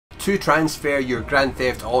to transfer your Grand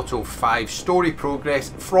Theft Auto 5 story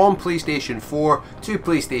progress from PlayStation 4 to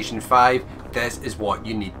PlayStation 5, this is what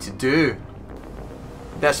you need to do.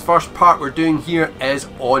 This first part we're doing here is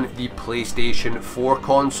on the PlayStation 4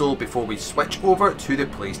 console before we switch over to the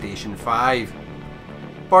PlayStation 5.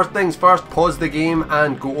 First things first, pause the game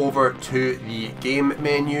and go over to the game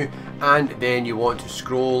menu, and then you want to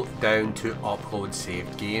scroll down to upload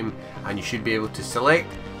saved game, and you should be able to select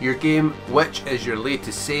your game, which is your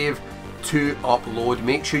latest save, to upload.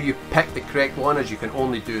 Make sure you pick the correct one, as you can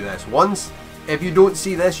only do this once. If you don't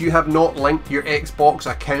see this, you have not linked your Xbox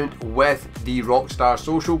account with the Rockstar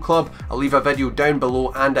Social Club. I'll leave a video down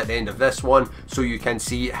below and at the end of this one so you can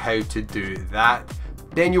see how to do that.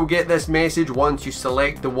 Then you'll get this message once you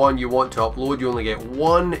select the one you want to upload. You only get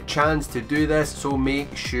one chance to do this, so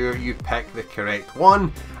make sure you pick the correct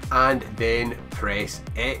one and then press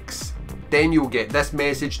X. Then you'll get this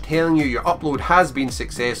message telling you your upload has been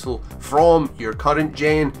successful from your current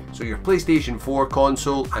gen, so your PlayStation 4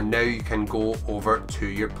 console, and now you can go over to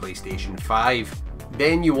your PlayStation 5.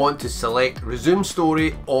 Then you want to select resume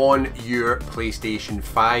story on your PlayStation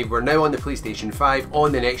 5. We're now on the PlayStation 5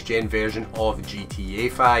 on the next gen version of GTA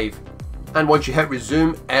 5. And once you hit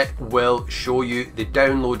resume, it will show you the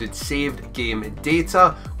downloaded saved game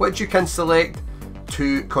data, which you can select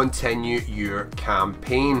to continue your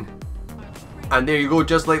campaign. And there you go,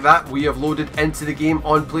 just like that, we have loaded into the game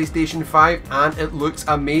on PlayStation 5 and it looks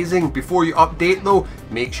amazing. Before you update though,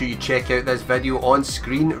 make sure you check out this video on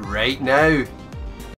screen right now.